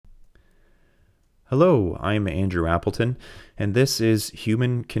Hello, I'm Andrew Appleton, and this is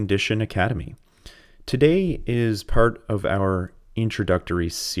Human Condition Academy. Today is part of our introductory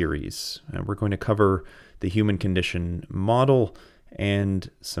series. We're going to cover the human condition model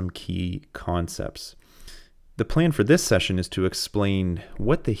and some key concepts. The plan for this session is to explain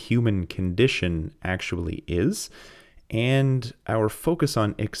what the human condition actually is and our focus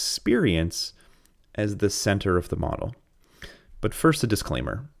on experience as the center of the model. But first, a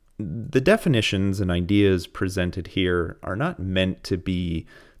disclaimer. The definitions and ideas presented here are not meant to be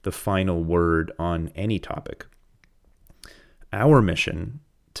the final word on any topic. Our mission,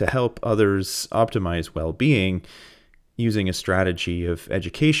 to help others optimize well-being using a strategy of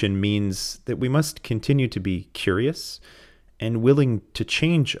education, means that we must continue to be curious and willing to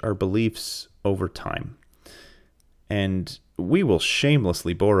change our beliefs over time. And we will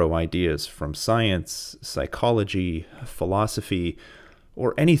shamelessly borrow ideas from science, psychology, philosophy,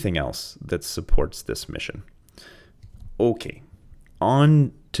 or anything else that supports this mission. Okay,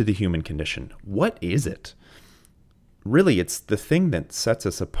 on to the human condition. What is it? Really, it's the thing that sets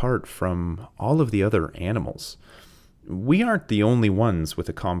us apart from all of the other animals. We aren't the only ones with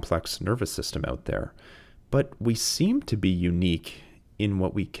a complex nervous system out there, but we seem to be unique in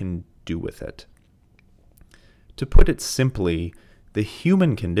what we can do with it. To put it simply, the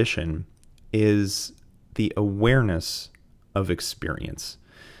human condition is the awareness of experience.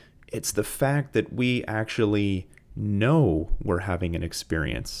 It's the fact that we actually know we're having an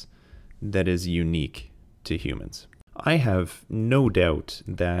experience that is unique to humans. I have no doubt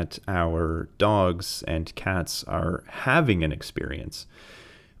that our dogs and cats are having an experience,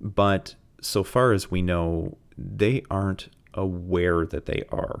 but so far as we know, they aren't aware that they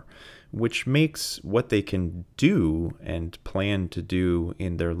are, which makes what they can do and plan to do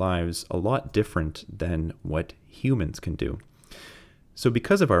in their lives a lot different than what humans can do. So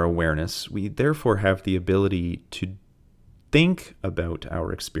because of our awareness, we therefore have the ability to think about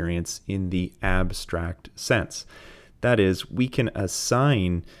our experience in the abstract sense. That is, we can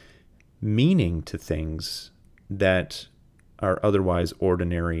assign meaning to things that are otherwise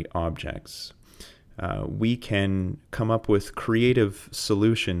ordinary objects. We can come up with creative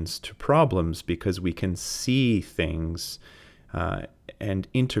solutions to problems because we can see things and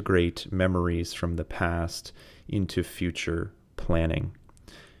integrate memories from the past into future planning.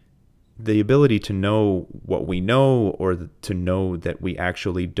 The ability to know what we know, or to know that we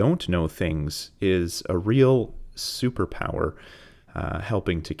actually don't know things, is a real superpower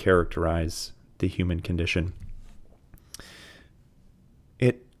helping to characterize the human condition.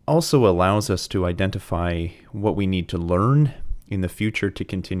 It also allows us to identify what we need to learn in the future to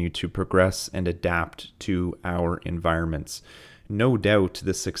continue to progress and adapt to our environments. No doubt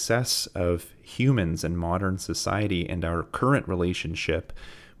the success of humans and modern society and our current relationship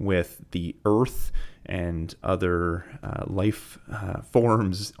with the earth and other life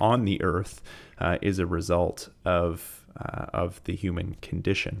forms on the earth is a result of the human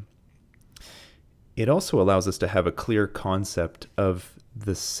condition. It also allows us to have a clear concept of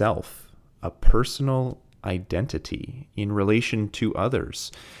the self, a personal identity in relation to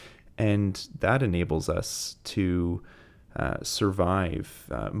others. And that enables us to survive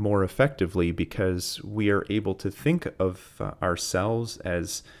more effectively because we are able to think of ourselves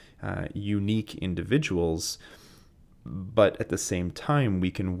as unique individuals, but at the same time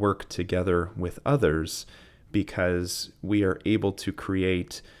we can work together with others because we are able to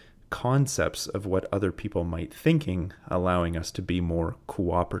create concepts of what other people might thinking, allowing us to be more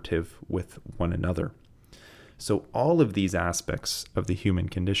cooperative with one another. So all of these aspects of the human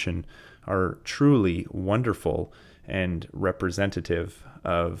condition are truly wonderful and representative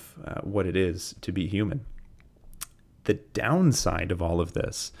of what it is to be human. The downside of all of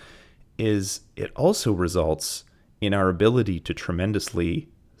this is it also results in our ability to tremendously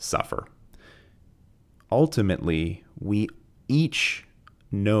suffer. Ultimately, we each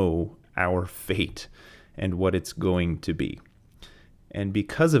know our fate and what it's going to be. And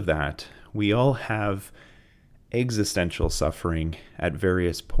because of that, we all have existential suffering at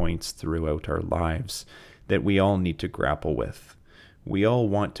various points throughout our lives that we all need to grapple with. We all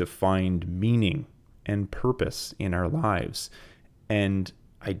want to find meaning and purpose in our lives. And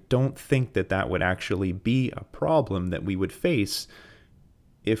I don't think that that would actually be a problem that we would face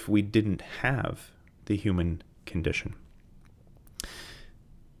if we didn't have the human condition.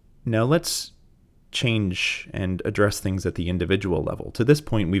 Now let's change and address things at the individual level. To this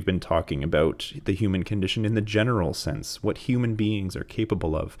point, we've been talking about the human condition in the general sense, what human beings are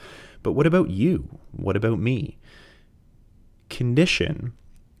capable of. But what about you? What about me? Condition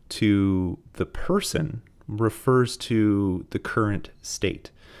to the person refers to the current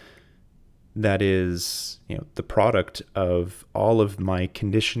state. that is, the product of all of my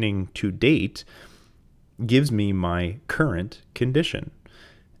conditioning to date gives me my current condition.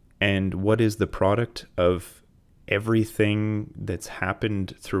 And what is the product of everything that's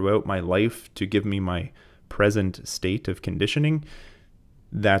happened throughout my life to give me my present state of conditioning?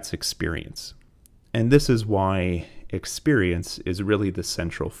 That's experience. And this is why experience is really the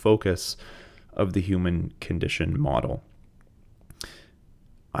central focus of the human condition model.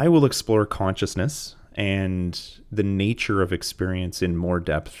 I will explore consciousness and the nature of experience in more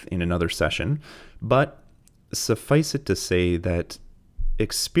depth in another session, but suffice it to say that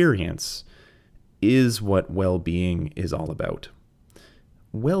experience is what well-being is all about.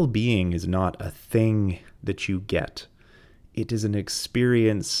 Well-being is not a thing that you get. It is an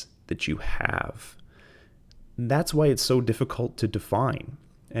experience that you have. That's why it's so difficult to define,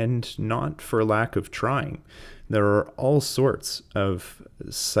 and not for lack of trying. There are all sorts of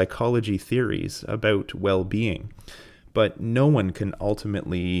psychology theories about well-being, but no one can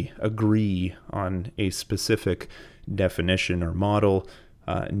ultimately agree on a specific definition or model,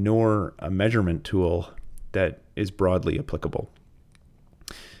 nor a measurement tool that is broadly applicable.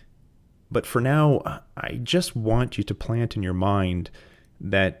 But for now, I just want you to plant in your mind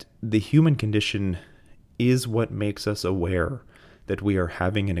that the human condition is what makes us aware that we are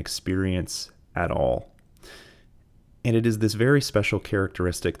having an experience at all. And it is this very special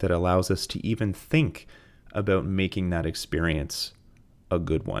characteristic that allows us to even think about making that experience a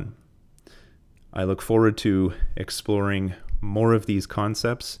good one. I look forward to exploring more of these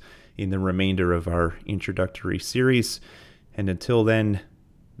concepts in the remainder of our introductory series. And until then,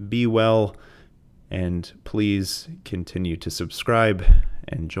 be well, and please continue to subscribe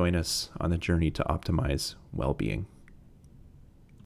and join us on the journey to optimize well-being.